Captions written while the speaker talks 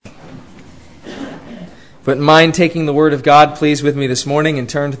Wouldn't mind taking the Word of God, please, with me this morning and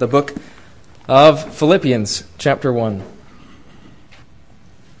turn to the book of Philippians, chapter 1.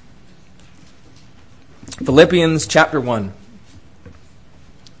 Philippians, chapter 1.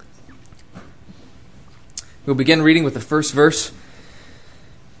 We'll begin reading with the first verse.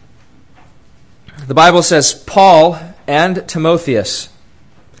 The Bible says, Paul and Timotheus,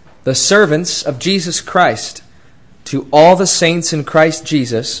 the servants of Jesus Christ, to all the saints in Christ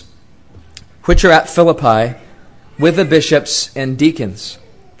Jesus, which are at Philippi, with the bishops and deacons.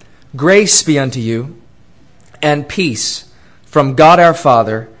 Grace be unto you, and peace from God our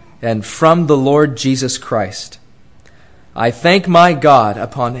Father, and from the Lord Jesus Christ. I thank my God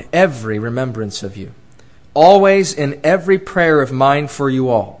upon every remembrance of you, always in every prayer of mine for you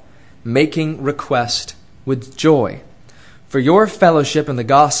all, making request with joy for your fellowship in the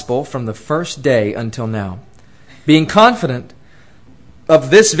gospel from the first day until now, being confident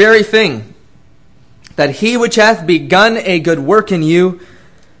of this very thing, that he which hath begun a good work in you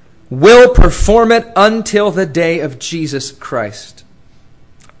will perform it until the day of Jesus Christ.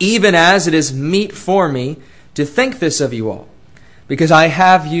 Even as it is meet for me to think this of you all, because I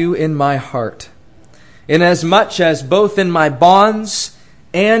have you in my heart, inasmuch as both in my bonds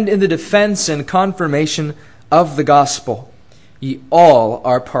and in the defense and confirmation of the gospel, ye all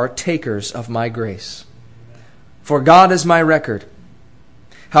are partakers of my grace. For God is my record,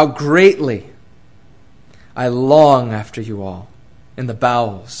 how greatly I long after you all in the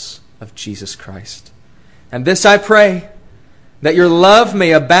bowels of Jesus Christ. And this I pray, that your love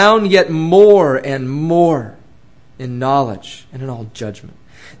may abound yet more and more in knowledge and in all judgment,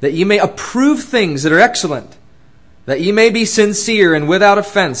 that ye may approve things that are excellent, that ye may be sincere and without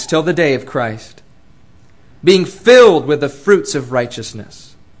offense till the day of Christ, being filled with the fruits of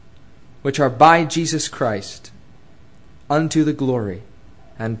righteousness, which are by Jesus Christ, unto the glory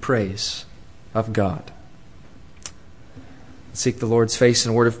and praise of God. Seek the Lord's face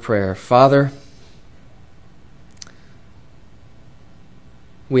in a word of prayer. Father,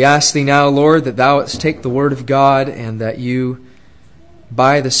 we ask Thee now, Lord, that Thou wouldst take the Word of God and that You,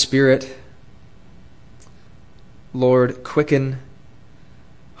 by the Spirit, Lord, quicken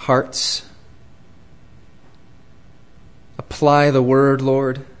hearts. Apply the Word,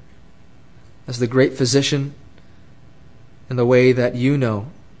 Lord, as the great physician in the way that You know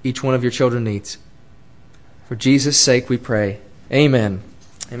each one of Your children needs. For Jesus' sake we pray. Amen.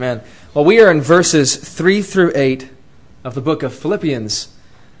 Amen. Well, we are in verses 3 through 8 of the book of Philippians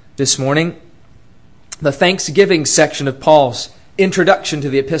this morning, the Thanksgiving section of Paul's introduction to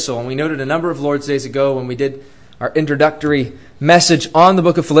the epistle. And we noted a number of Lord's Days ago when we did our introductory message on the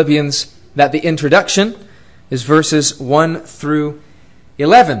book of Philippians that the introduction is verses 1 through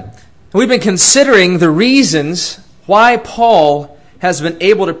 11. And we've been considering the reasons why Paul has been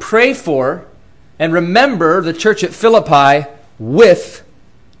able to pray for and remember the church at Philippi with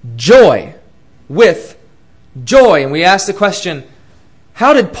joy. With joy. And we asked the question,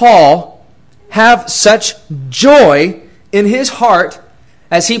 how did Paul have such joy in his heart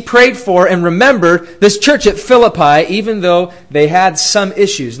as he prayed for and remembered this church at Philippi, even though they had some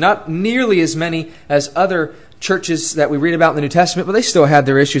issues? Not nearly as many as other churches that we read about in the New Testament, but they still had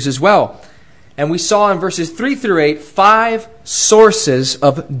their issues as well. And we saw in verses 3 through 8, 5 sources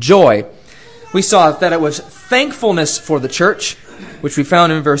of joy. We saw that it was thankfulness for the church, which we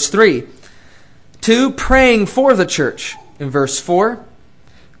found in verse 3. 2, praying for the church in verse 4.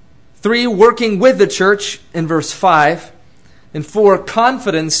 3, working with the church in verse 5. And 4,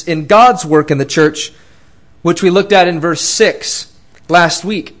 confidence in God's work in the church, which we looked at in verse 6 last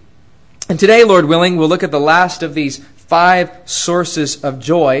week. And today, Lord willing, we'll look at the last of these 5 sources of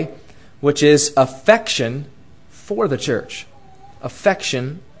joy, which is affection for the church.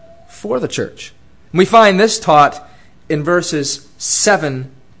 Affection for the church. And we find this taught in verses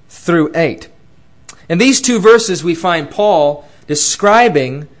 7 through 8. In these 2 verses, we find Paul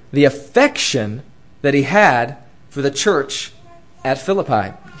describing the affection that he had for the church at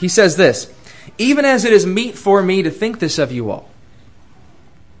Philippi. He says this, even as it is meet for me to think this of you all,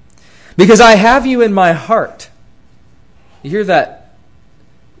 because I have you in my heart. You hear that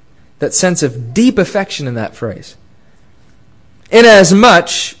sense of deep affection in that phrase.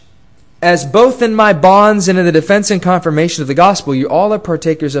 Inasmuch as both in my bonds and in the defense and confirmation of the gospel, you all are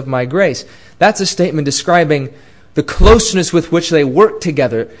partakers of my grace. That's a statement describing the closeness with which they worked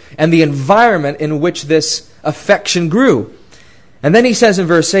together and the environment in which this affection grew. And then he says in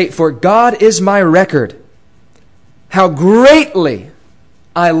verse 8, for God is my record, how greatly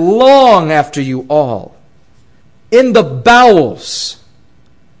I long after you all in the bowels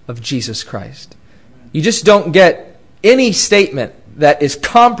of Jesus Christ. You just don't get any statement that is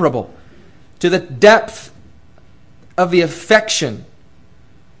comparable to the depth of the affection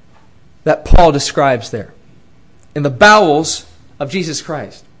that Paul describes there in the bowels of Jesus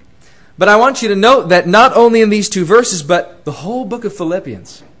Christ. But I want you to note that not only in these two verses, but the whole book of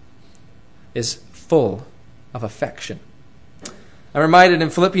Philippians is full of affection. I'm reminded in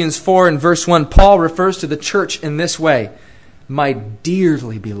Philippians 4 and verse 1, Paul refers to the church in this way: my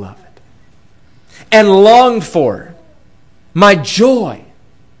dearly beloved, and longed for, my joy,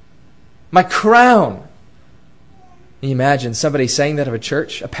 my crown. Can you imagine somebody saying that of a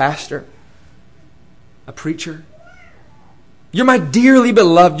church, a pastor, a preacher? You're my dearly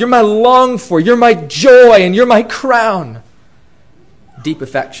beloved, you're my longed for, you're my joy, and you're my crown. Deep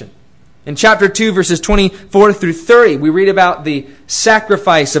affection. In chapter 2, verses 24 through 30, we read about the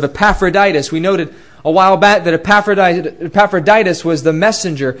sacrifice of Epaphroditus. We noted a while back that Epaphroditus was the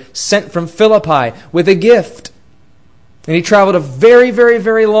messenger sent from Philippi with a gift. And he traveled a very, very,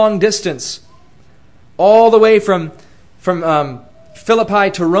 very long distance, all the way from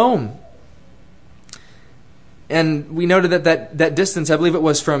Philippi to Rome. And we noted that distance, I believe it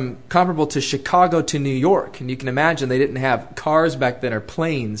was from comparable to Chicago to New York. And you can imagine they didn't have cars back then or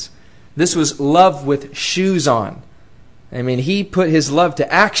planes. This was love with shoes on. I mean, he put his love to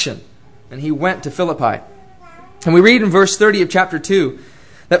action, and he went to Philippi. And we read in verse 30 of chapter 2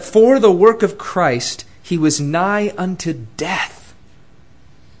 that for the work of Christ, he was nigh unto death.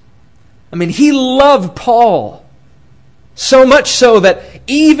 I mean, he loved Paul so much so that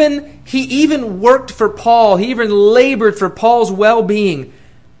he even worked for Paul. He even labored for Paul's well-being,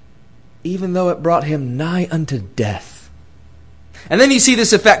 even though it brought him nigh unto death. And then you see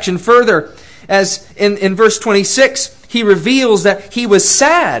this affection further, as in verse 26, he reveals that he was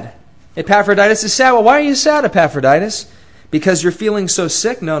sad. Epaphroditus is sad. Well, why are you sad, Epaphroditus? Because you're feeling so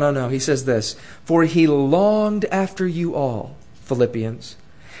sick? No. He says this: for he longed after you all, Philippians,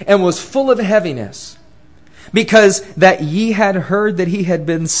 and was full of heaviness, because that ye had heard that he had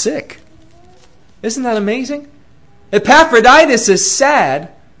been sick. Isn't that amazing? Epaphroditus is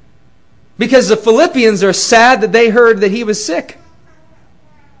sad because the Philippians are sad that they heard that he was sick.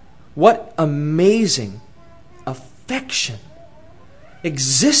 What amazing affection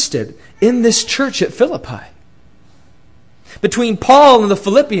existed in this church at Philippi. Between Paul and the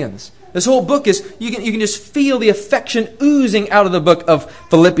Philippians, this whole book is, you can just feel the affection oozing out of the book of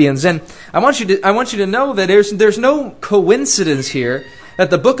Philippians. And I want you to know that there's no coincidence here that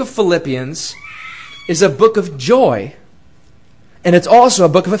the book of Philippians is a book of joy, and it's also a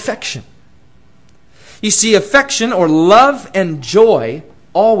book of affection. You see, affection or love and joy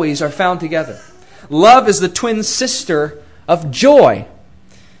always are found together. Love is the twin sister of joy.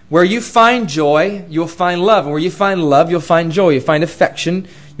 Where you find joy, you'll find love. And where you find love, you'll find joy. You find affection,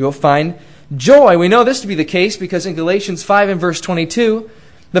 you'll find joy. We know this to be the case because in Galatians 5 and verse 22,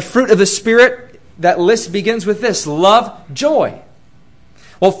 the fruit of the Spirit, that list begins with this: love, joy.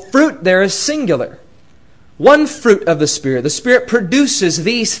 Well, fruit there is singular. One fruit of the Spirit. The Spirit produces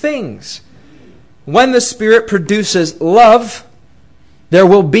these things. When the Spirit produces love, there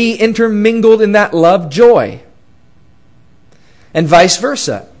will be intermingled in that love joy. And vice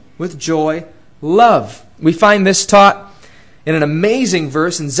versa. With joy, love. We find this taught in an amazing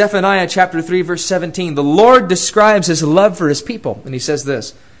verse in Zephaniah chapter 3, verse 17. The Lord describes His love for His people. And He says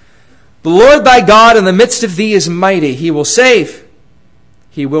this: the Lord thy God in the midst of thee is mighty. He will save.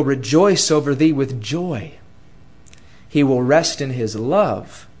 He will rejoice over thee with joy. He will rest in His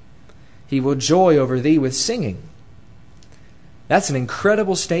love. He will joy over thee with singing. That's an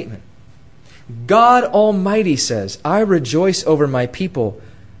incredible statement. God Almighty says, I rejoice over my people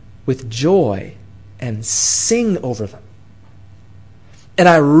with joy and sing over them. And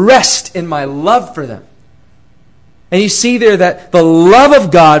I rest in my love for them. And you see there that the love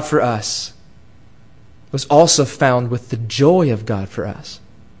of God for us was also found with the joy of God for us.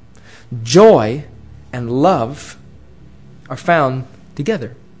 Joy and love are found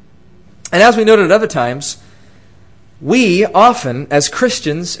together. And as we noted at other times, we often, as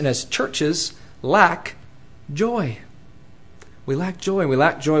Christians and as churches, lack joy. We lack joy. We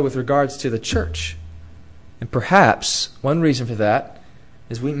lack joy with regards to the church. And perhaps one reason for that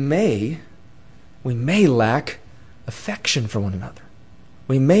is we may lack affection for one another.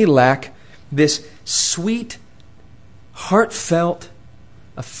 We may lack this sweet, heartfelt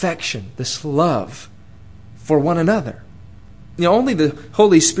affection, this love for one another. You know, only the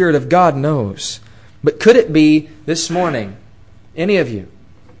Holy Spirit of God knows. But could it be this morning, any of you,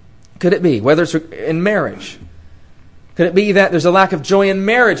 could it be, whether it's in marriage, could it be that there's a lack of joy in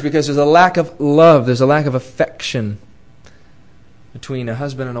marriage because there's a lack of love, there's a lack of affection between a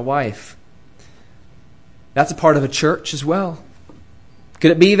husband and a wife? That's a part of a church as well.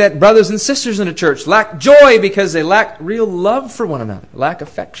 Could it be that brothers and sisters in the church lack joy because they lack real love for one another, lack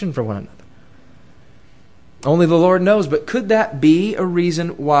affection for one another? Only the Lord knows, but could that be a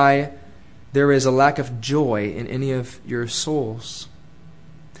reason why there is a lack of joy in any of your souls?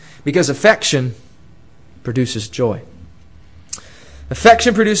 Because affection produces joy.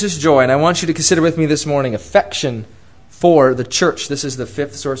 Affection produces joy, and I want you to consider with me this morning affection for the church. This is the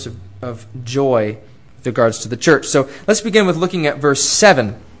fifth source of joy with regards to the church. So let's begin with looking at verse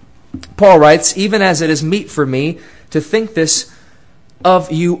 7. Paul writes, "Even as it is meet for me to think this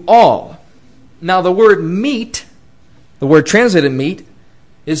of you all." Now the word meet, the word translated meet,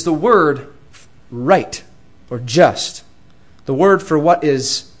 is the word right or just. The word for what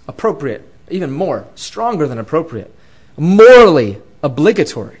is appropriate, even more, stronger than appropriate, morally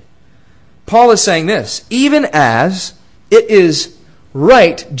obligatory. Paul is saying this, even as it is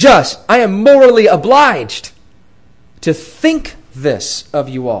right, just, I am morally obliged to think this of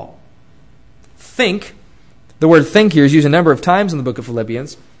you all. Think, the word think here is used a number of times in the book of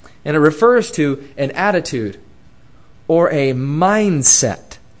Philippians, and it refers to an attitude or a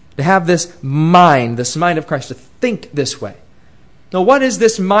mindset. To have this mind of Christ, to think this way. Now, what is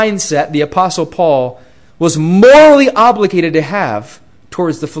this mindset the Apostle Paul was morally obligated to have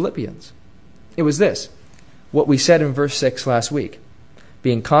towards the Philippians? It was this, what we said in verse 6 last week.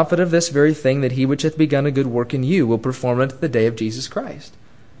 Being confident of this very thing, that he which hath begun a good work in you will perform it unto the day of Jesus Christ.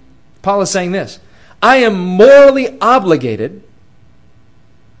 Paul is saying this, I am morally obligated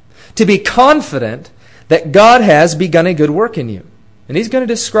to be confident that God has begun a good work in you. And he's going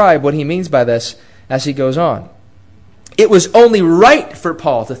to describe what he means by this as he goes on. It was only right for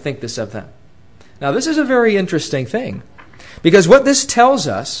Paul to think this of them. Now, this is a very interesting thing, because what this tells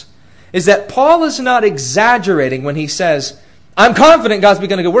us is that Paul is not exaggerating when he says, I'm confident God's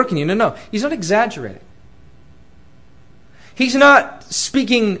begun a good work in you. No, he's not exaggerating. He's not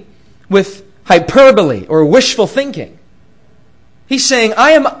speaking with hyperbole or wishful thinking. He's saying,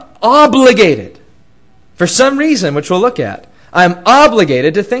 I am obligated, for some reason, which we'll look at, I am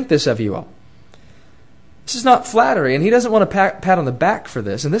obligated to think this of you all. This is not flattery, and he doesn't want to pat on the back for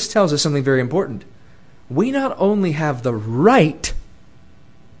this, and this tells us something very important. We not only have the right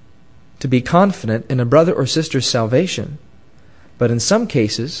to be confident in a brother or sister's salvation, but in some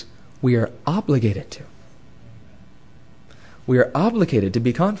cases, we are obligated to. We are obligated to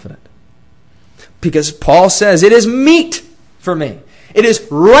be confident. Because Paul says, it is meet for me. It is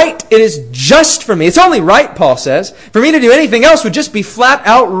right. It is just for me. It's only right, Paul says. For me to do anything else would just be flat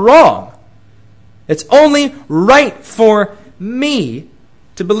out wrong. It's only right for me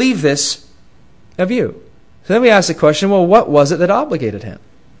to believe this of you. So then we ask the question, well, what was it that obligated him?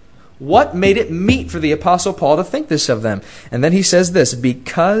 What made it meet for the Apostle Paul to think this of them? And then he says this,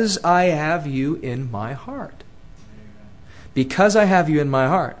 because I have you in my heart. Because I have you in my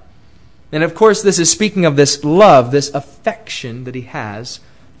heart. And of course, this is speaking of this love, this affection that he has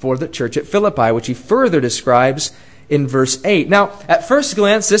for the church at Philippi, which he further describes in verse 8. Now, at first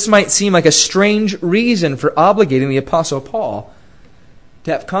glance, this might seem like a strange reason for obligating the Apostle Paul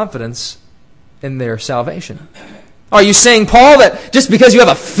to have confidence in their salvation. Are you saying, Paul, that just because you have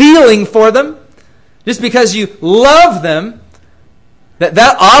a feeling for them, just because you love them, that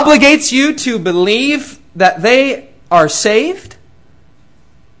obligates you to believe that they are saved?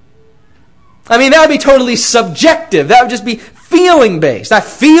 I mean, that would be totally subjective. That would just be feeling-based. I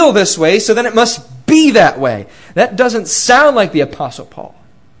feel this way, so then it must be that way. That doesn't sound like the Apostle Paul.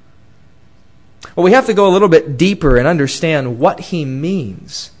 Well, we have to go a little bit deeper and understand what he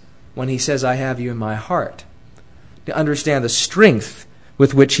means when he says, I have you in my heart, to understand the strength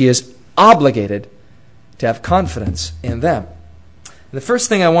with which he is obligated to have confidence in them. And the first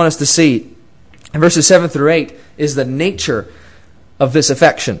thing I want us to see in verses 7 through 8 is the nature of this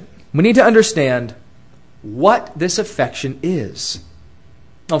affection. We need to understand what this affection is.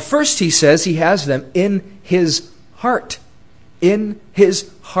 Now, first he says he has them in his heart. In his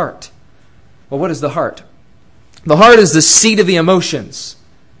heart. Well, what is the heart? The heart is the seat of the emotions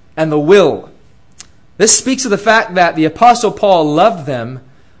and the will. This speaks of the fact that the Apostle Paul loved them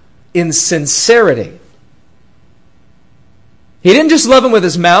in sincerity. He didn't just love them with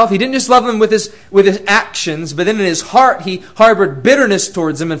his mouth. He didn't just love them with his actions, but then in his heart he harbored bitterness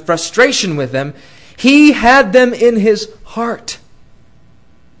towards them and frustration with them. He had them in his heart.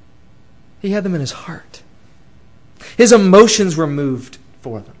 He had them in his heart. His emotions were moved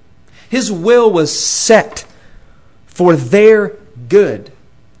for them. His will was set for their good.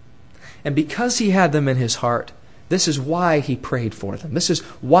 And because he had them in his heart, this is why he prayed for them. This is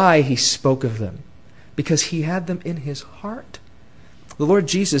why he spoke of them. Because he had them in his heart. The Lord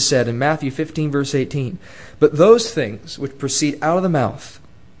Jesus said in Matthew 15, verse 18, "But those things which proceed out of the mouth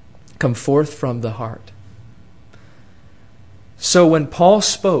come forth from the heart." So when Paul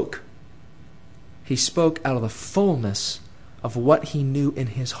spoke, he spoke out of the fullness of what he knew in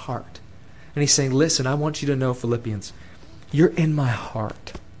his heart. And he's saying, listen, I want you to know, Philippians, you're in my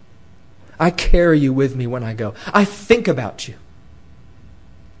heart. I carry you with me when I go. I think about you.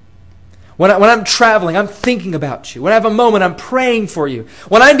 When I'm traveling, I'm thinking about you. When I have a moment, I'm praying for you.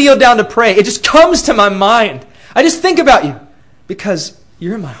 When I kneel down to pray, it just comes to my mind. I just think about you because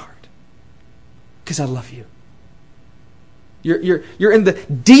you're in my heart. Because I love you. You're in the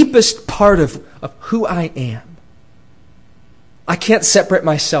deepest part of who I am. I can't separate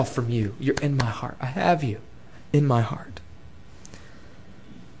myself from you. You're in my heart. I have you in my heart.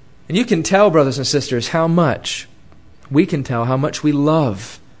 And you can tell, brothers and sisters, we can tell how much we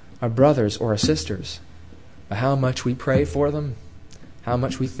love our brothers or our sisters by how much we pray for them, how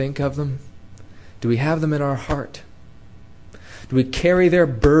much we think of them. Do we have them in our heart? Do we carry their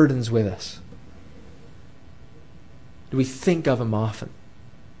burdens with us? Do we think of them often?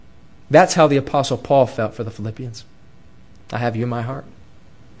 That's how the Apostle Paul felt for the Philippians. I have you in my heart.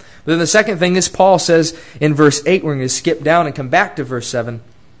 But then the second thing is Paul says in verse 8, we're going to skip down and come back to verse 7.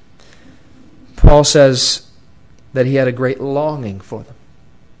 Paul says that he had a great longing for them.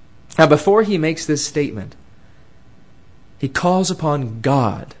 Now before he makes this statement, he calls upon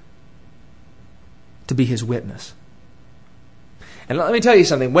God to be his witness. And let me tell you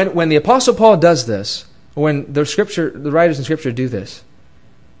something. When the Apostle Paul does this, when the writers in Scripture do this,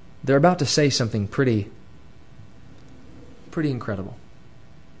 they're about to say something pretty incredible.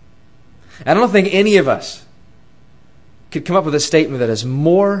 I don't think any of us could come up with a statement that is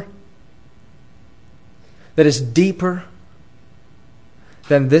more, that is deeper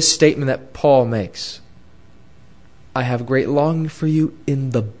than this statement that Paul makes. I have great longing for you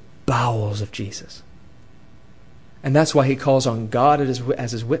in the bowels of Jesus. And that's why he calls on God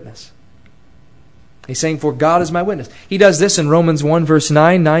as his witness. He's saying, for God is my witness. He does this in Romans 1 verse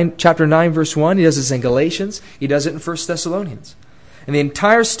 9, chapter 9 verse 1. He does this in Galatians. He does it in 1 Thessalonians. And the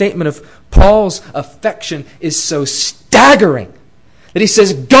entire statement of Paul's affection is so staggering that he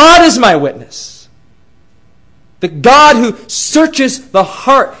says, God is my witness. The God who searches the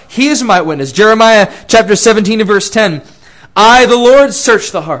heart, He is my witness. Jeremiah chapter 17 and verse 10. I, the Lord,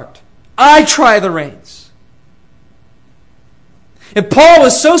 search the heart. I try the reins. And Paul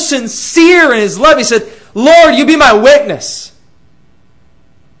was so sincere in his love, he said, Lord, you be my witness.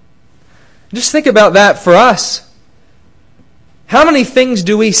 Just think about that for us. How many things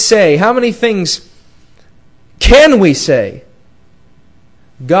do we say? How many things can we say?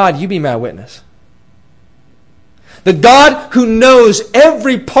 God, you be my witness. The God who knows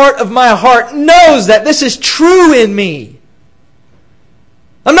every part of my heart knows that this is true in me.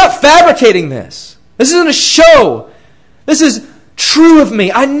 I'm not fabricating this. This isn't a show. This is true of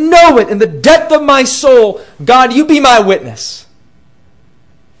me. I know it in the depth of my soul. God, you be my witness.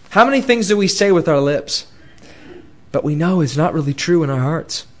 How many things do we say with our lips, but we know it's not really true in our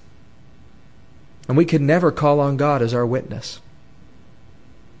hearts? And we could never call on God as our witness.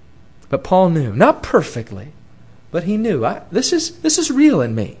 But Paul knew, not perfectly, but he knew, this is real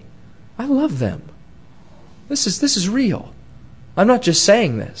in me. I love them. This is real. I'm not just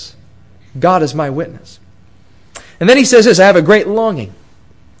saying this. God is my witness. And then he says this, I have a great longing.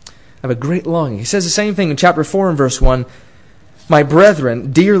 I have a great longing. He says the same thing in chapter 4 and verse 1. My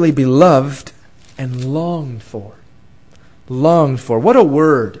brethren, dearly beloved and longed for. Longed for. What a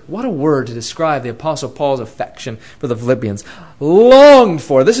word. What a word to describe the Apostle Paul's affection for the Philippians. Longed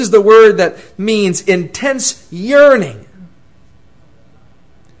for. This is the word that means intense yearning.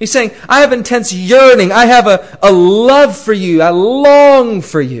 He's saying, I have intense yearning. I have a love for you. I long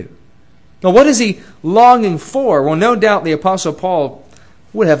for you. Now, what is he longing for? Well, no doubt the Apostle Paul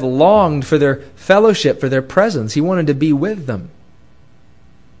would have longed for their fellowship, for their presence. He wanted to be with them.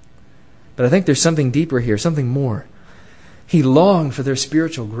 But I think there's something deeper here, something more. He longed for their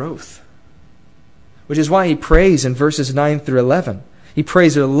spiritual growth, which is why he prays in verses 9 through 11. He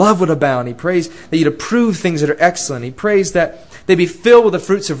prays their love would abound. He prays that you'd approve things that are excellent. He prays that they be filled with the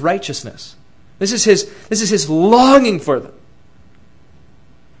fruits of righteousness. This is his longing for them.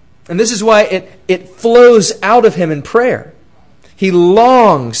 And this is why it flows out of him in prayer. He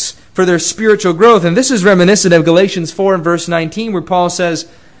longs for their spiritual growth. And this is reminiscent of Galatians 4 and verse 19, where Paul says,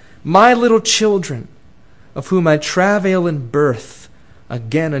 my little children, of whom I travail in birth,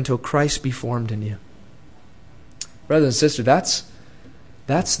 again until Christ be formed in you. Brothers and sisters,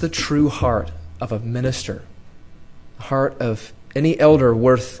 that's the true heart of a minister. The heart of any elder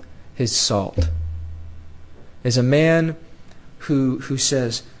worth his salt. Is a man who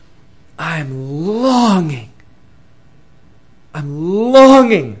says, I'm longing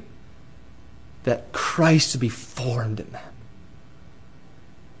that Christ be formed in them.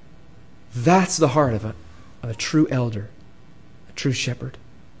 That's the heart of a true elder, a true shepherd.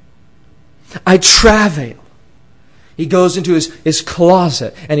 I travail. He goes into his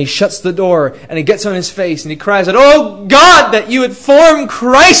closet and he shuts the door and he gets on his face and he cries out, "Oh God, that you would form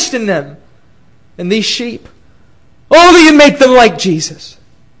Christ in them, in these sheep. Oh, that you'd make them like Jesus.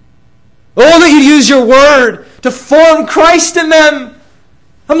 Oh, that you'd use your word to form Christ in them.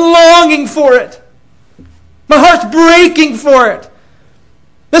 I'm longing for it. My heart's breaking for it.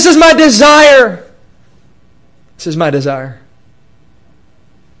 This is my desire. This is my desire."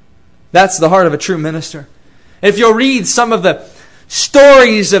 That's the heart of a true minister. If you'll read some of the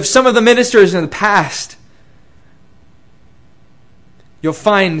stories of some of the ministers in the past, you'll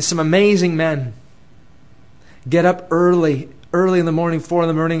find some amazing men get up early in the morning, 4 in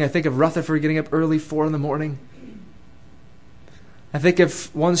the morning. I think of Rutherford getting up early, 4 in the morning. I think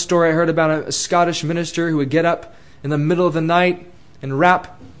of one story I heard about a Scottish minister who would get up in the middle of the night and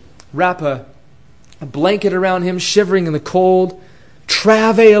wrap a blanket around him, shivering in the cold,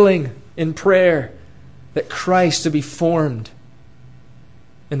 travailing in prayer that Christ to be formed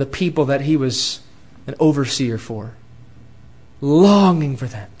in the people that he was an overseer for. Longing for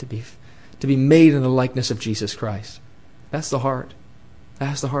them to be made in the likeness of Jesus Christ. That's the heart.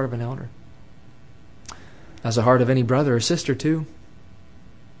 That's the heart of an elder. That's the heart of any brother or sister too.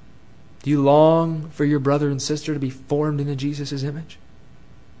 Do you long for your brother and sister to be formed into Jesus' image?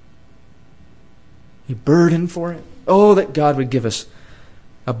 You burden for it? Oh, that God would give us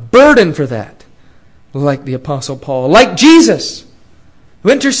a burden for that. Like the Apostle Paul. Like Jesus, who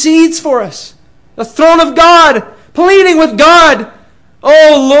intercedes for us. The throne of God, pleading with God.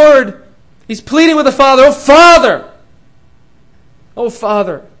 Oh, Lord, he's pleading with the Father. Oh, Father. Oh,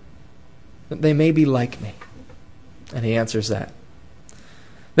 Father, that they may be like me. And he answers that.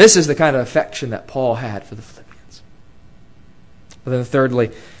 This is the kind of affection that Paul had for the Philippians. But then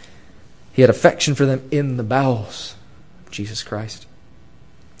thirdly, he had affection for them in the bowels of Jesus Christ.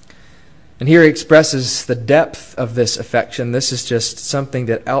 And here he expresses the depth of this affection. This is just something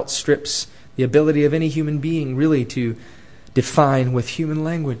that outstrips the ability of any human being really to define with human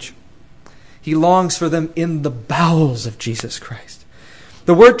language. He longs for them in the bowels of Jesus Christ.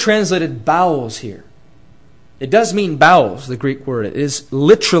 The word translated bowels here, it does mean bowels, the Greek word. It is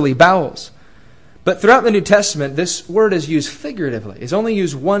literally bowels. But throughout the New Testament, this word is used figuratively. It's only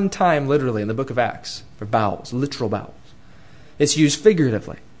used one time literally in the book of Acts for bowels, literal bowels. It's used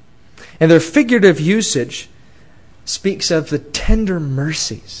figuratively. And their figurative usage speaks of the tender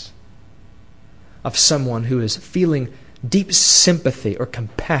mercies of someone who is feeling deep sympathy or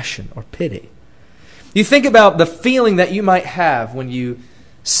compassion or pity. You think about the feeling that you might have when you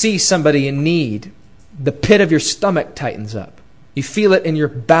see somebody in need. The pit of your stomach tightens up. You feel it in your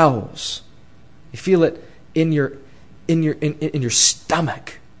bowels. You feel it in your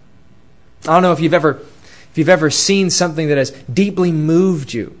stomach. I don't know if you've ever seen something that has deeply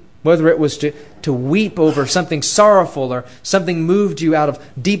moved you. Whether it was to weep over something sorrowful or something moved you out of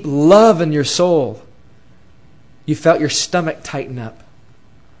deep love in your soul. You felt your stomach tighten up.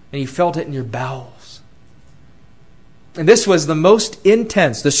 And you felt it in your bowels. And this was the most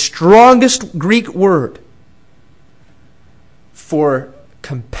intense, the strongest Greek word for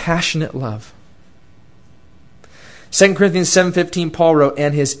compassionate love. 2 Corinthians 7:15, Paul wrote,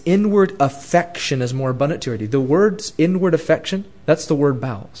 "And his inward affection is more abundant to charity." The word's inward affection, that's the word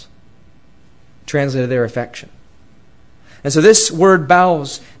bowels. Translated there, affection. And so this word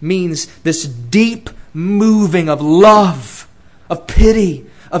bowels means this deep moving of love, of pity,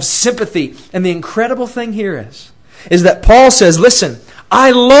 of sympathy. And the incredible thing here is that Paul says, listen,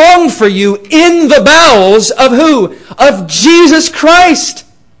 I long for you in the bowels of who? Of Jesus Christ.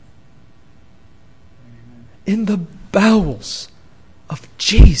 In the bowels of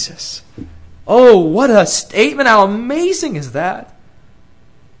Jesus. Oh, what a statement. How amazing is that?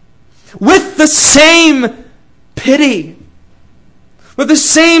 With the same pity, with the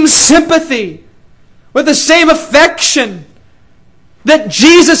same sympathy, with the same affection that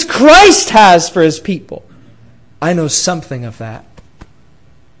Jesus Christ has for His people. I know something of that.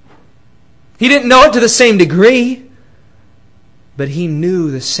 He didn't know it to the same degree, but He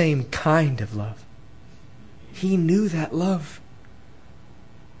knew the same kind of love. He knew that love.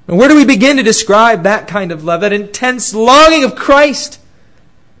 And where do we begin to describe that kind of love, that intense longing of Christ?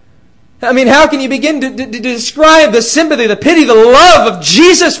 I mean, how can you begin to describe the sympathy, the pity, the love of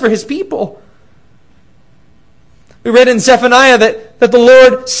Jesus for His people? We read in Zephaniah that the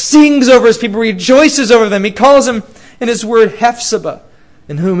Lord sings over His people, rejoices over them. He calls them In His word, Hephzibah,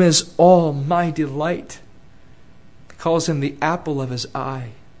 in whom is all my delight. He calls Him the apple of His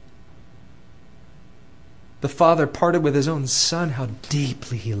eye. The Father parted with His own Son. How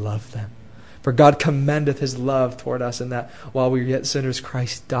deeply He loved them. For God commendeth His love toward us, in that while we were yet sinners,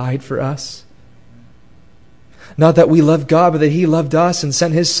 Christ died for us. Not that we loved God, but that He loved us and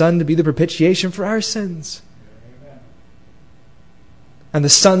sent His Son to be the propitiation for our sins. And the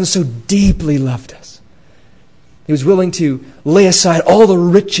Son so deeply loved us. He was willing to lay aside all the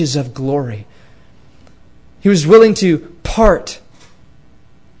riches of glory. He was willing to part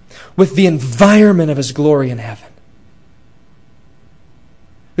with the environment of His glory in heaven.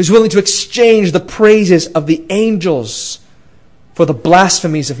 He was willing to exchange the praises of the angels for the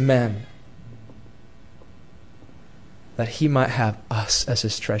blasphemies of men, that He might have us as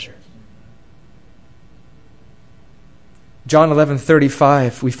His treasure. John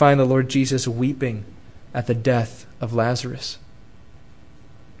 11:35, we find the Lord Jesus weeping at the death of Lazarus.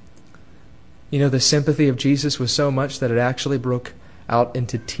 You know, the sympathy of Jesus was so much that it actually broke out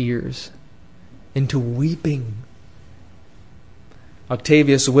into tears, into weeping.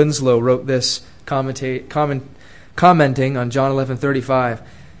 Octavius Winslow wrote this, commenting on John 11:35.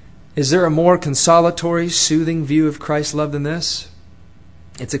 Is there a more consolatory, soothing view of Christ's love than this?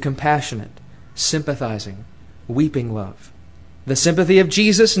 It's a compassionate, sympathizing, weeping love. The sympathy of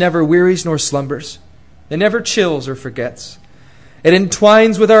Jesus never wearies nor slumbers. It never chills or forgets. It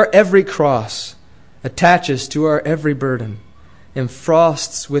entwines with our every cross, attaches to our every burden,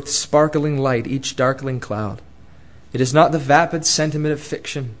 enfrosts with sparkling light each darkling cloud. It is not the vapid sentiment of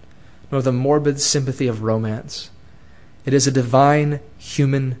fiction, nor the morbid sympathy of romance. It is a divine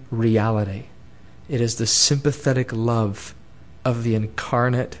human reality. It is the sympathetic love of the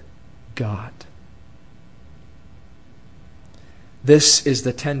incarnate God. This is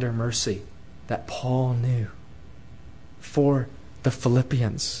the tender mercy that Paul knew for the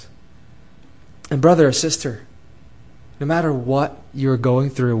Philippians. And brother or sister, no matter what you're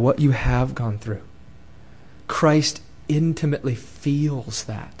going through, what you have gone through, Christ intimately feels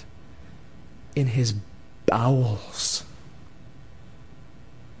that in His bowels.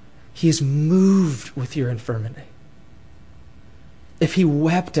 He is moved with your infirmity. If He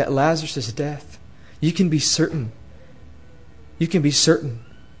wept at Lazarus' death, you can be certain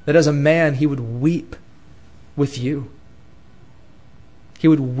that as a man He would weep with you. He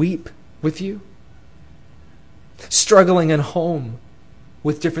would weep with you. Struggling at home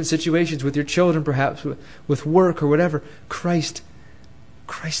with different situations, with your children perhaps, with work or whatever, Christ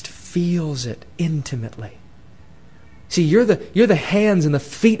feels it intimately. See, you're the hands and the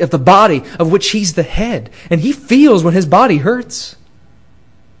feet of the body of which He's the head. And He feels when His body hurts.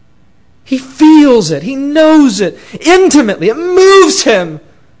 He feels it. He knows it intimately. It moves Him.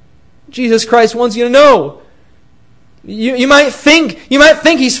 Jesus Christ wants you to know. You might think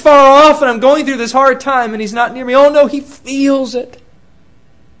He's far off and I'm going through this hard time and He's not near me. Oh no, He feels it.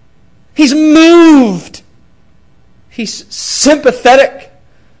 He's moved. He's sympathetic.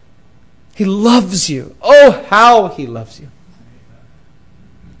 He loves you. Oh, how He loves you.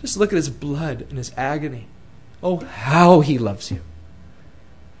 Just look at His blood and His agony. Oh, how He loves you.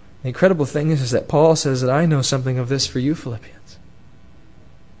 The incredible thing is that Paul says that I know something of this for you, Philippians.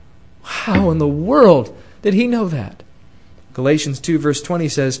 How in the world did he know that? Galatians 2 verse 20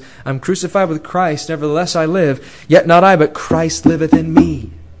 says, I'm crucified with Christ, nevertheless I live, yet not I, but Christ liveth in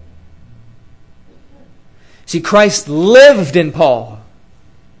me. See, Christ lived in Paul.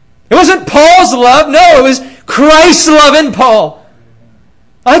 It wasn't Paul's love, no, it was Christ's love in Paul.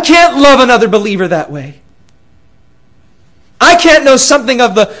 I can't love another believer that way. I can't know something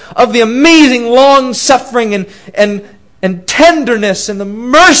of the amazing long suffering and tenderness and the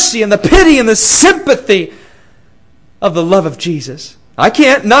mercy and the pity and the sympathy of the love of Jesus. I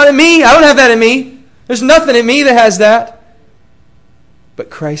can't. Not in me. I don't have that in me. There's nothing in me that has that. But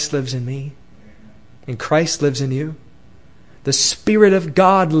Christ lives in me. And Christ lives in you. The Spirit of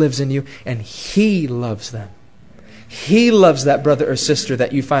God lives in you. And He loves them. He loves that brother or sister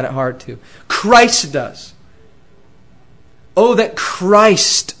that you find it hard to. Christ does. Oh, that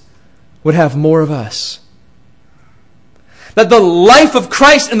Christ would have more of us. That the life of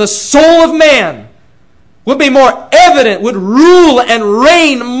Christ in the soul of man would be more evident, would rule and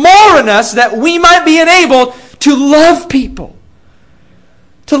reign more in us, that we might be enabled to love people.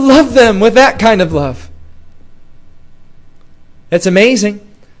 To love them with that kind of love. It's amazing.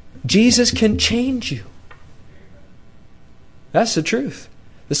 Jesus can change you. That's the truth.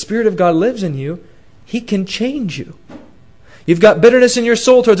 The Spirit of God lives in you. He can change you. You've got bitterness in your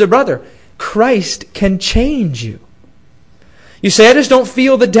soul towards a brother. Christ can change you. You say, I just don't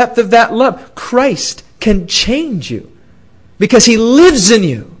feel the depth of that love. Christ can change you because He lives in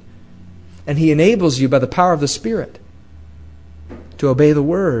you. And He enables you by the power of the Spirit to obey the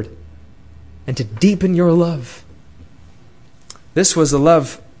Word and to deepen your love. This was the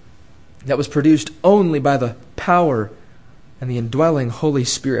love that was produced only by the power and the indwelling Holy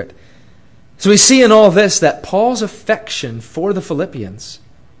Spirit. So we see in all this that Paul's affection for the Philippians,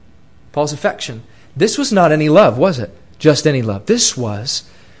 this was not any love, was it? Just any love. This was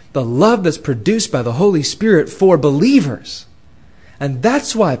the love that's produced by the Holy Spirit for believers. And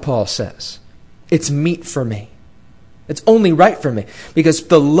that's why Paul says, it's meet for me. It's only right for me. Because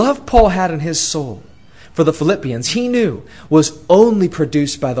the love Paul had in his soul for the Philippians, he knew was only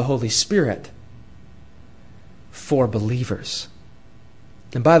produced by the Holy Spirit for believers.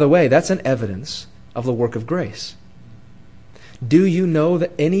 And by the way, that's an evidence of the work of grace. Do you know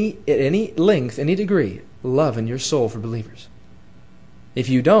that at any length, any degree, love in your soul for believers? If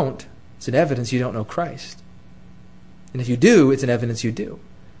you don't, it's an evidence you don't know Christ. And if you do, it's an evidence you do.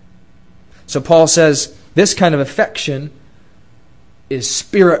 So Paul says, this kind of affection is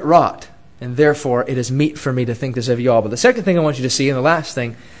Spirit-wrought, and therefore it is meet for me to think this of you all. But the second thing I want you to see, and the last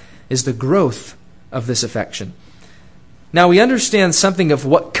thing, is the growth of this affection. Now we understand something of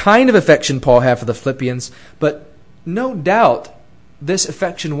what kind of affection Paul had for the Philippians, but no doubt this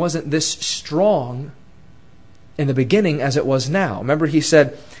affection wasn't this strong in the beginning as it was now. Remember he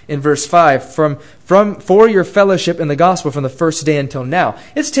said in verse 5, for your fellowship in the gospel from the first day until now.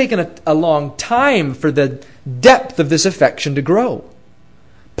 It's taken a long time for the depth of this affection to grow.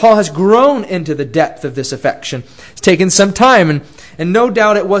 Paul has grown into the depth of this affection. It's taken some time, and no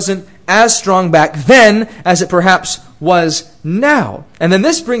doubt it wasn't as strong back then as it perhaps was now. And then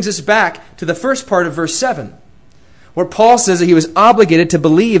this brings us back to the first part of verse 7, where Paul says that he was obligated to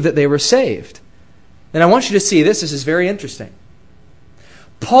believe that they were saved. And I want you to see this. This is very interesting.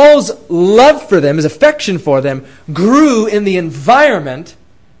 Paul's love for them, his affection for them, grew in the environment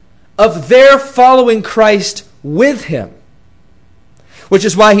of their following Christ with him. Which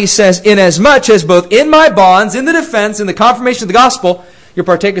is why he says, inasmuch as both in my bonds, in the defense, in the confirmation of the gospel, you're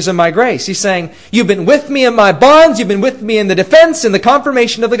partakers of my grace. He's saying, you've been with me in my bonds, you've been with me in the defense, in the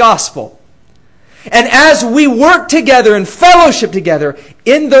confirmation of the gospel. And as we work together and fellowship together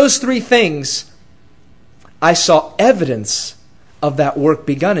in those three things, I saw evidence of that work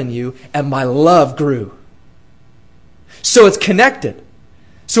begun in you, and my love grew. So it's connected.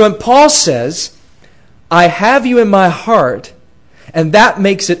 So when Paul says, I have you in my heart, and that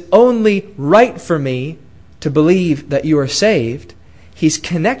makes it only right for me to believe that you are saved, he's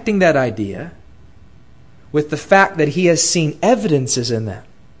connecting that idea with the fact that he has seen evidences in them.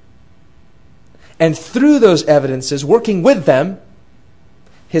 And through those evidences, working with them,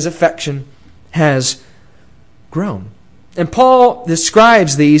 his affection has grown. And Paul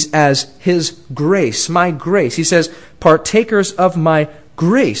describes these as his grace, my grace. He says, partakers of my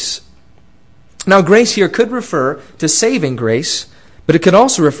grace. Now, grace here could refer to saving grace, but it could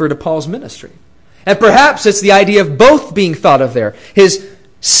also refer to Paul's ministry. And perhaps it's the idea of both being thought of there. His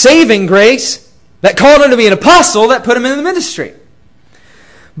saving grace that called him to be an apostle that put him in the ministry.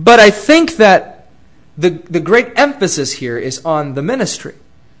 But I think that the great emphasis here is on the ministry.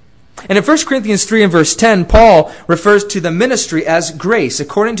 And in 1 Corinthians 3 and verse 10, Paul refers to the ministry as grace.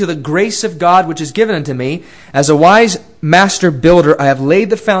 According to the grace of God which is given unto me, as a wise master builder, I have laid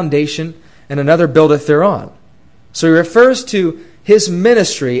the foundation, and another buildeth thereon. So he refers to his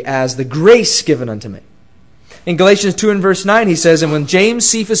ministry as the grace given unto me. In Galatians 2 and verse 9, he says, and when James,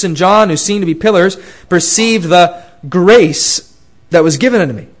 Cephas, and John, who seemed to be pillars, perceived the grace that was given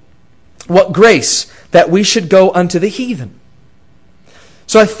unto me. What grace? That we should go unto the heathen.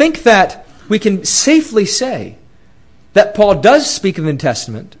 So I think that we can safely say that Paul does speak in the New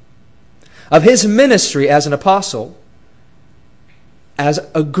Testament of his ministry as an apostle as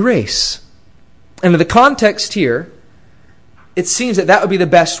a grace. And in the context here, it seems that would be the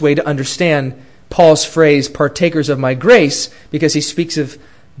best way to understand Paul's phrase, partakers of my grace, because he speaks of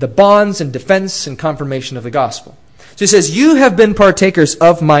the bonds and defense and confirmation of the gospel. So he says, you have been partakers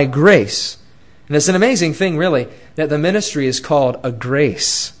of my grace. And it's an amazing thing, really, that the ministry is called a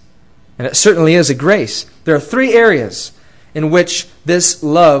grace. And it certainly is a grace. There are three areas in which this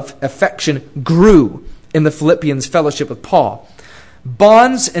love, affection, grew in the Philippians' fellowship with Paul.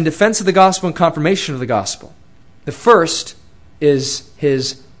 Bonds and defense of the gospel and confirmation of the gospel. The first is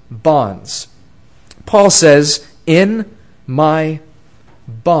his bonds. Paul says, in my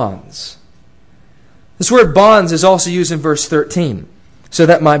bonds. This word bonds is also used in verse 13. So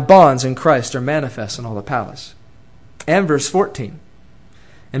that my bonds in Christ are manifest in all the palace. And verse 14.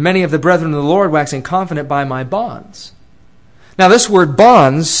 And many of the brethren of the Lord waxing confident by my bonds. Now this word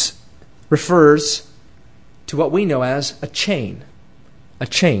bonds refers to what we know as a chain. A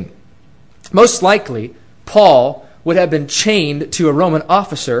chain. Most likely, Paul would have been chained to a Roman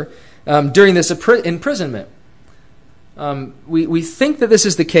officer during this imprisonment. We think that this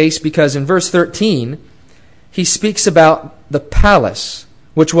is the case because in verse 13, he speaks about the palace,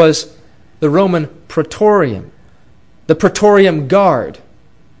 which was the Roman praetorium, the praetorium guard,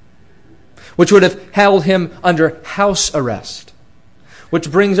 which would have held him under house arrest, which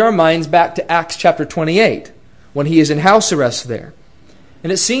brings our minds back to Acts chapter 28, when he is in house arrest there.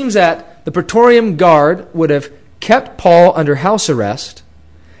 And it seems that the praetorium guard would have kept Paul under house arrest,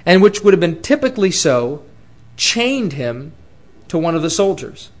 and which would have been typically so, chained him to one of the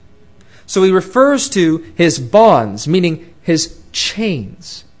soldiers. So he refers to his bonds, meaning his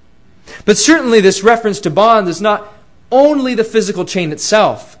chains. But certainly this reference to bonds is not only the physical chain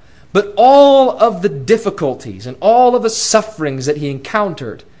itself, but all of the difficulties and all of the sufferings that he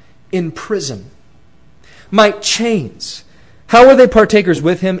encountered in prison. My chains, how are they partakers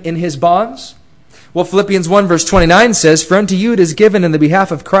with him in his bonds? Well, Philippians 1 verse 29 says, "For unto you it is given in the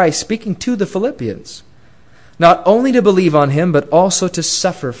behalf of Christ," speaking to the Philippians, "not only to believe on him, but also to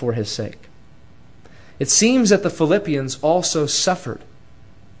suffer for his sake." It seems that the Philippians also suffered.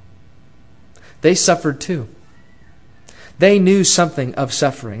 They suffered too. They knew something of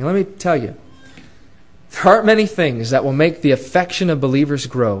suffering. And let me tell you, there aren't many things that will make the affection of believers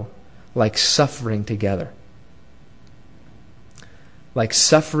grow like suffering together. Like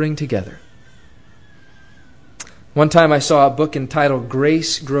suffering together. One time I saw a book entitled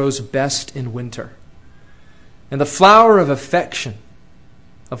 "Grace Grows Best in Winter." And the flower of affection,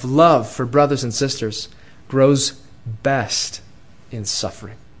 of love for brothers and sisters, grows best in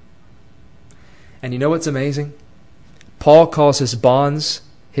suffering. And you know what's amazing? Paul calls his bonds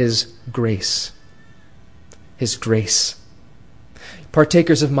his grace. His grace.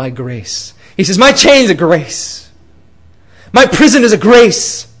 Partakers of my grace. He says, my chains are grace. My prison is a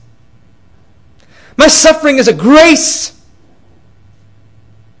grace. My suffering is a grace.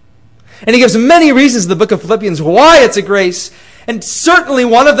 And he gives many reasons in the book of Philippians why it's a grace. And certainly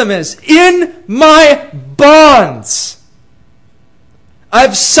one of them is, in my bonds,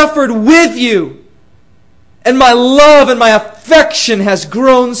 I've suffered with you. And my love and my affection has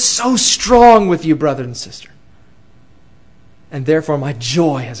grown so strong with you, brother and sister. And therefore my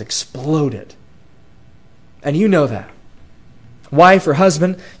joy has exploded. And you know that. Wife or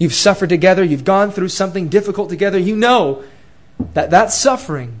husband, you've suffered together, you've gone through something difficult together. You know that that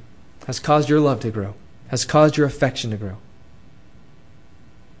suffering has caused your love to grow, has caused your affection to grow.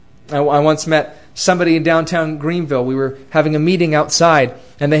 I once met somebody in downtown Greenville. We were having a meeting outside,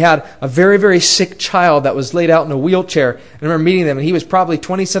 and they had a very, very sick child that was laid out in a wheelchair. And I remember meeting them, and he was probably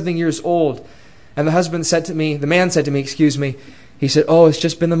 20-something years old. And the man said to me, he said, "Oh, it's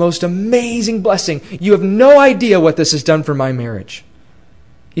just been the most amazing blessing. You have no idea what this has done for my marriage."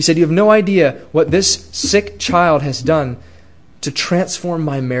 He said, "You have no idea what this sick child has done to transform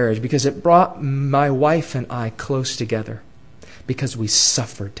my marriage, because it brought my wife and I close together because we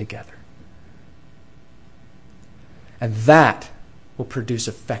suffered together." And that will produce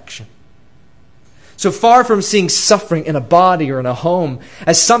affection. So far from seeing suffering in a body or in a home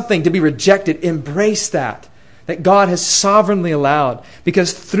as something to be rejected, embrace that God has sovereignly allowed,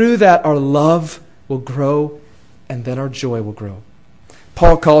 because through that our love will grow and then our joy will grow.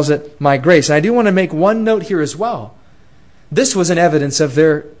 Paul calls it my grace. And I do want to make one note here as well. This was an evidence of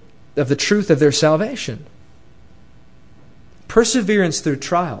the truth of their salvation. Perseverance through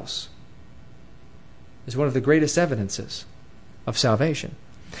trials is one of the greatest evidences of salvation.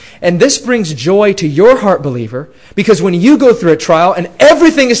 And this brings joy to your heart, believer, because when you go through a trial and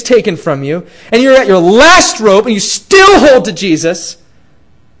everything is taken from you, and you're at your last rope and you still hold to Jesus,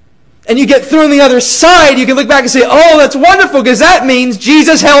 and you get through on the other side, you can look back and say, "Oh, that's wonderful, because that means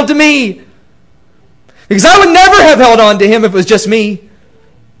Jesus held to me. Because I would never have held on to him if it was just me.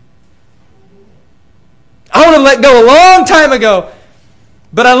 I would have let go a long time ago.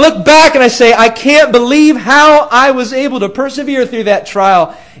 But I look back and I say, I can't believe how I was able to persevere through that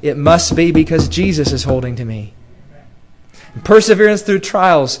trial. It must be because Jesus is holding to me." And perseverance through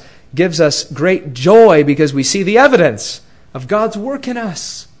trials gives us great joy because we see the evidence of God's work in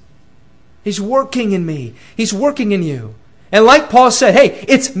us. He's working in me. He's working in you. And like Paul said, hey,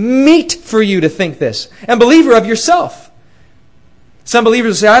 it's meet for you to think this. And believer, of yourself. Some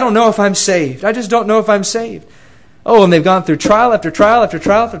believers say, "I don't know if I'm saved. I just don't know if I'm saved." Oh, and they've gone through trial after trial after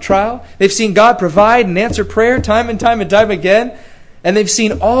trial after trial. They've seen God provide and answer prayer time and time and time again. And they've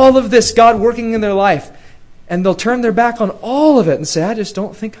seen all of this God working in their life. And they'll turn their back on all of it and say, "I just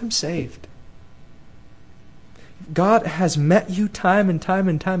don't think I'm saved." God has met you time and time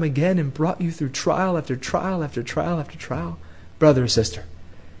and time again and brought you through trial after trial after trial after trial. Brother or sister,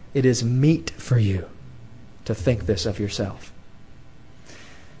 it is meet for you to think this of yourself.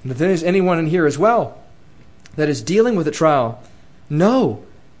 And if there is anyone in here as well that is dealing with a trial, know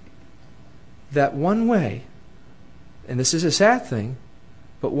that one way, and this is a sad thing,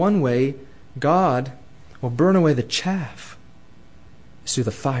 but one way God will burn away the chaff is through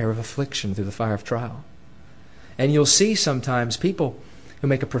the fire of affliction, through the fire of trial. And you'll see sometimes people who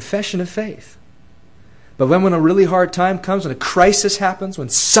make a profession of faith, but when a really hard time comes, when a crisis happens, when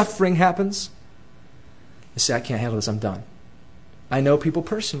suffering happens, they say, I can't handle this, I'm done. I know people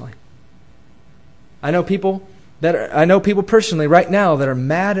personally. I know people personally right now that are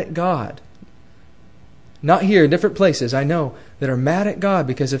mad at God. Not here, in different places, I know, that are mad at God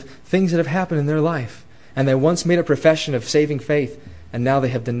because of things that have happened in their life. And they once made a profession of saving faith, and now they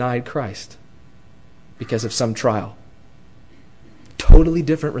have denied Christ because of some trial. Totally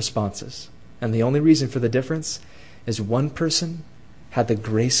different responses. And the only reason for the difference is one person had the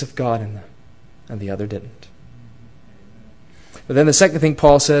grace of God in them, and the other didn't. But then the second thing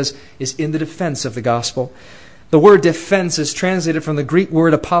Paul says is in the defense of the gospel. The word defense is translated from the Greek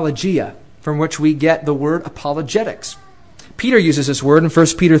word apologia, from which we get the word apologetics. Peter uses this word in 1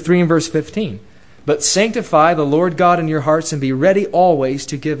 Peter 3 and verse 15. But sanctify the Lord God in your hearts and be ready always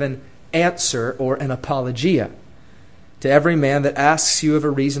to give an answer or an apologia to every man that asks you of a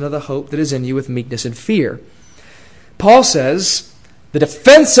reason of the hope that is in you with meekness and fear. Paul says the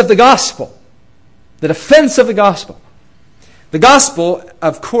defense of the gospel. The defense of the gospel. The gospel,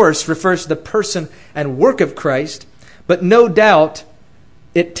 of course, refers to the person and work of Christ, but no doubt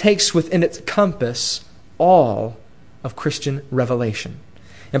it takes within its compass all of Christian revelation.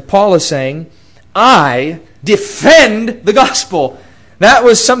 And Paul is saying, I defend the gospel. That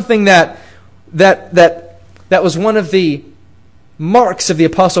was something that was one of the marks of the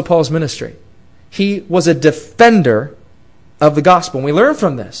Apostle Paul's ministry. He was a defender of the gospel. And we learn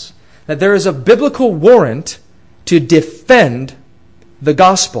from this that there is a biblical warrant to defend the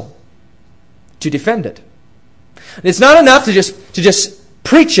gospel. To defend it. It's not enough to just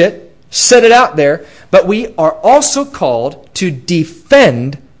preach it, set it out there, but we are also called to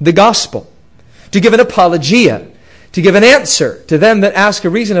defend the gospel, to give an apologia, to give an answer to them that ask a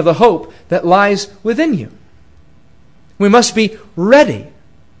reason of the hope that lies within you. We must be ready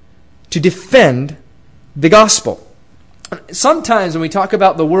to defend the gospel. Sometimes when we talk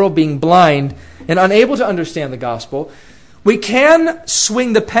about the world being blind and unable to understand the gospel, we can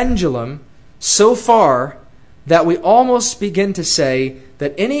swing the pendulum so far that we almost begin to say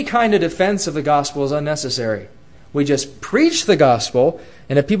that any kind of defense of the gospel is unnecessary. We just preach the gospel,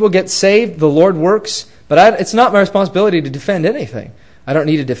 and if people get saved, the Lord works. But it's not my responsibility to defend anything. I don't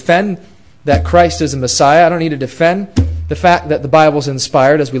need to defend that Christ is the Messiah. I don't need to defend the fact that the Bible's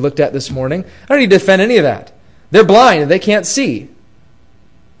inspired, as we looked at this morning. I don't need to defend any of that. They're blind and they can't see.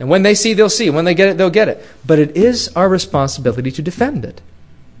 And when they see, they'll see. When they get it, they'll get it. But it is our responsibility to defend it.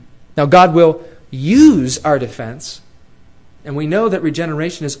 Now, God will use our defense. And we know that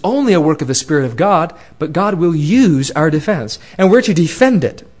regeneration is only a work of the Spirit of God, but God will use our defense. And we're to defend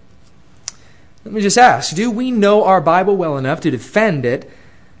it. Let me just ask, do we know our Bible well enough to defend it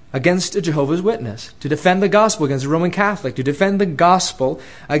against a Jehovah's Witness, to defend the gospel against a Roman Catholic, to defend the gospel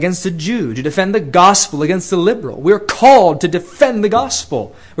against a Jew, to defend the gospel against a liberal? We're called to defend the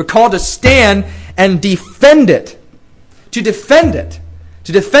gospel. We're called to stand and defend it. To defend it.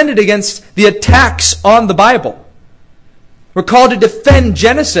 To defend it against the attacks on the Bible. We're called to defend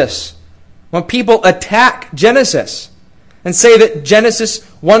Genesis when people attack Genesis and say that Genesis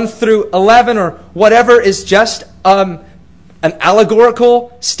 1 through 11 or whatever is just an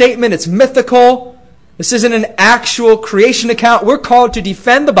allegorical statement. It's mythical. This isn't an actual creation account. We're called to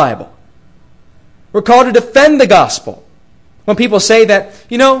defend the Bible. We're called to defend the gospel. When people say that,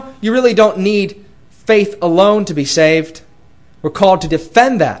 you really don't need faith alone to be saved, we're called to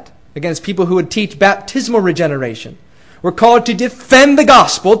defend that against people who would teach baptismal regeneration. We're called to defend the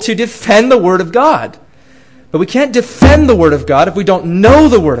gospel, to defend the Word of God. But we can't defend the Word of God if we don't know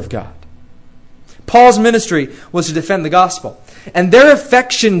the Word of God. Paul's ministry was to defend the gospel. And their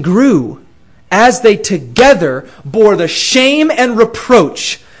affection grew as they together bore the shame and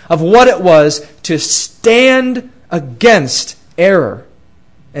reproach of what it was to stand against error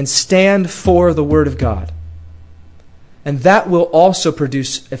and stand for the Word of God. And that will also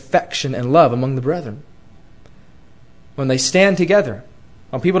produce affection and love among the brethren. When they stand together,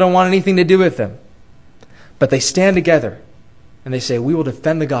 when people don't want anything to do with them, but they stand together and they say, we will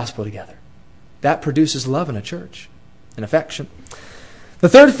defend the gospel together. That produces love in a church and affection. The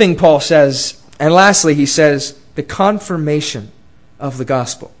third thing Paul says, and lastly he says, the confirmation of the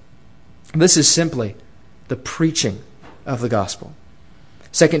gospel. This is simply the preaching of the gospel.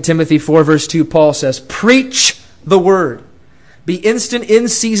 2 Timothy 4 verse 2, Paul says, "Preach the word. Be instant in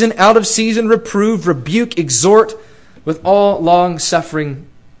season, out of season, reprove, rebuke, exhort with all long suffering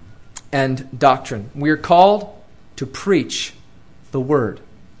and doctrine." We are called to preach the word.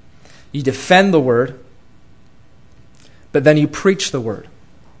 You defend the word, but then you preach the word.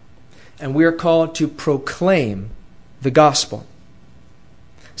 And we are called to proclaim the gospel.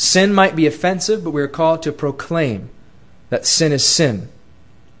 Sin might be offensive, but we are called to proclaim that sin is sin.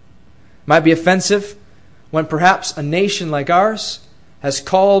 It might be offensive when perhaps a nation like ours has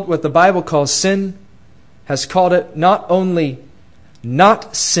called what the Bible calls sin, has called it not only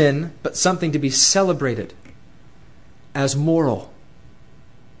not sin, but something to be celebrated as moral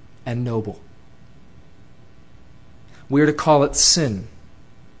and noble. We are to call it sin.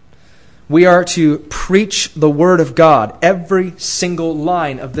 We are to preach the Word of God, every single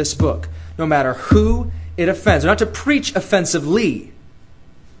line of this book, no matter who it offends. We're not to preach offensively.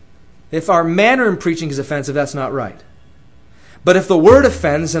 If our manner in preaching is offensive, that's not right. But if the Word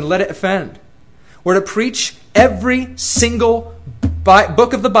offends, then let it offend. We're to preach every single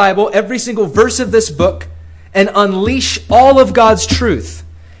book of the Bible, every single verse of this book, and unleash all of God's truth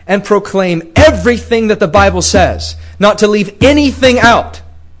and proclaim everything that the Bible says, not to leave anything out.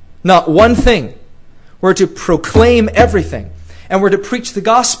 Not one thing. We're to proclaim everything. And we're to preach the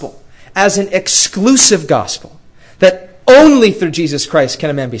gospel as an exclusive gospel, that only through Jesus Christ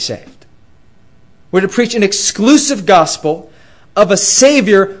can a man be saved. We're to preach an exclusive gospel of a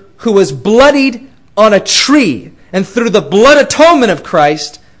Savior who was bloodied on a tree, and through the blood atonement of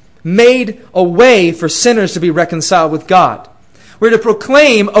Christ made a way for sinners to be reconciled with God. We're to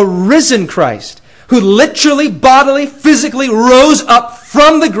proclaim a risen Christ who literally, bodily, physically rose up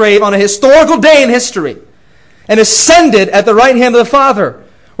from the grave on a historical day in history and ascended at the right hand of the Father.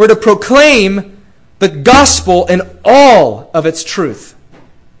 We're to proclaim the gospel in all of its truth.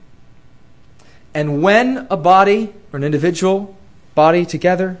 And when a body or an individual, body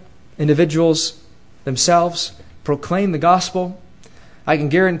together, individuals themselves proclaim the gospel, I can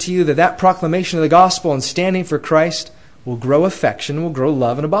guarantee you that that proclamation of the gospel and standing for Christ will grow affection, will grow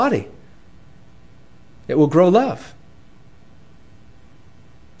love in a body. It will grow love.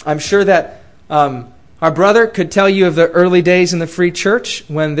 I'm sure that our brother could tell you of the early days in the Free Church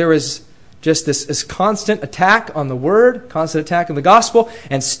when there was just this constant attack on the Word, constant attack on the gospel,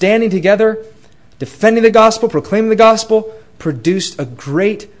 and standing together, defending the gospel, proclaiming the gospel, produced a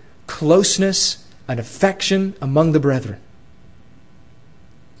great closeness and affection among the brethren.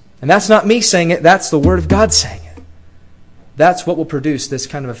 And that's not me saying it, that's the Word of God saying it. That's what will produce this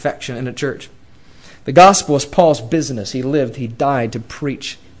kind of affection in a church. The gospel is Paul's business. He lived, he died to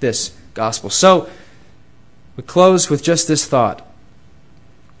preach this gospel. So, we close with just this thought.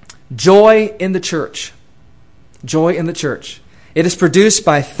 Joy in the church. Joy in the church. It is produced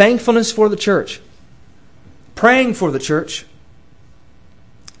by thankfulness for the church, praying for the church.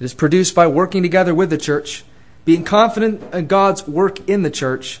 It is produced by working together with the church, being confident in God's work in the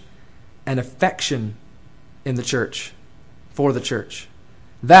church, and affection in the church, for the church.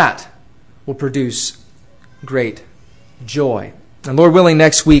 That will produce great joy. And Lord willing,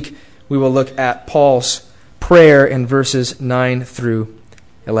 next week we will look at Paul's prayer in verses 9 through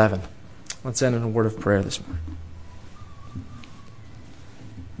 11. Let's end in a word of prayer this morning.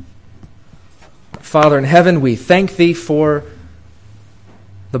 Father in heaven, we thank Thee for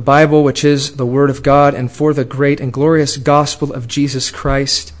the Bible, which is the Word of God, and for the great and glorious gospel of Jesus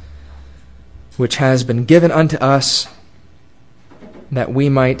Christ, which has been given unto us, that we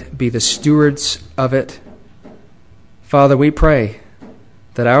might be the stewards of it. Father, we pray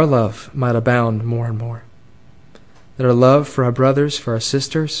that our love might abound more and more, that our love for our brothers, for our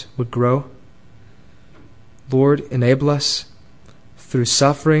sisters would grow. Lord, enable us through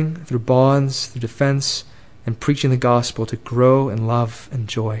suffering, through bonds, through defense, and preaching the gospel to grow in love and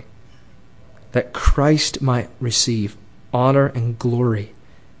joy, that Christ might receive honor and glory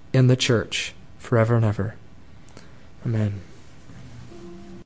in the church forever and ever. Amen.